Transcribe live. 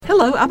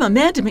Hello, I'm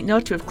Amanda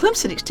McNulty of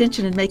Clemson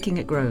Extension and Making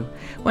It Grow.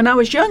 When I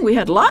was young, we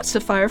had lots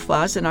of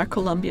fireflies in our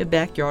Columbia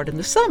backyard in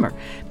the summer.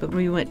 But when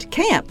we went to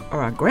camp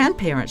or our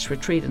grandparents'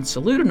 retreat in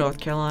Saluda, North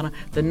Carolina,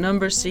 the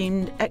numbers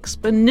seemed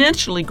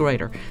exponentially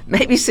greater.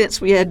 Maybe since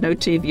we had no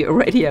TV or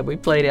radio, we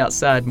played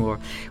outside more.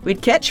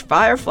 We'd catch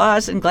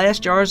fireflies in glass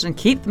jars and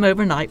keep them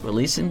overnight,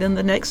 releasing them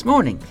the next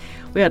morning.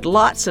 We had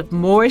lots of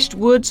moist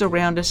woods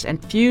around us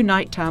and few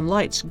nighttime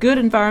lights, good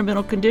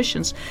environmental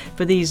conditions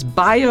for these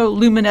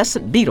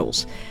bioluminescent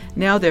beetles.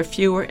 Now there are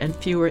fewer and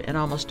fewer in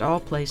almost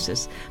all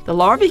places. The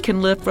larvae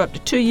can live for up to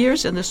 2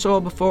 years in the soil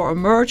before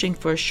emerging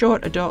for a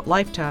short adult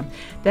lifetime.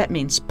 That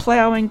means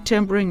plowing,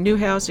 timbering, new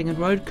housing, and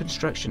road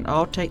construction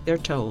all take their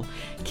toll.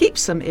 Keep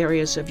some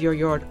areas of your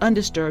yard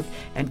undisturbed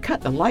and cut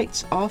the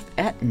lights off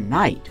at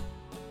night.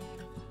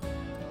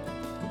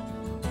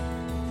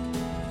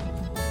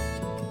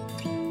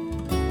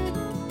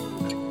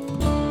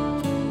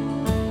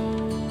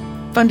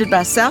 Funded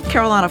by South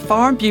Carolina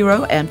Farm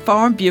Bureau and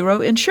Farm Bureau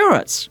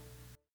Insurance.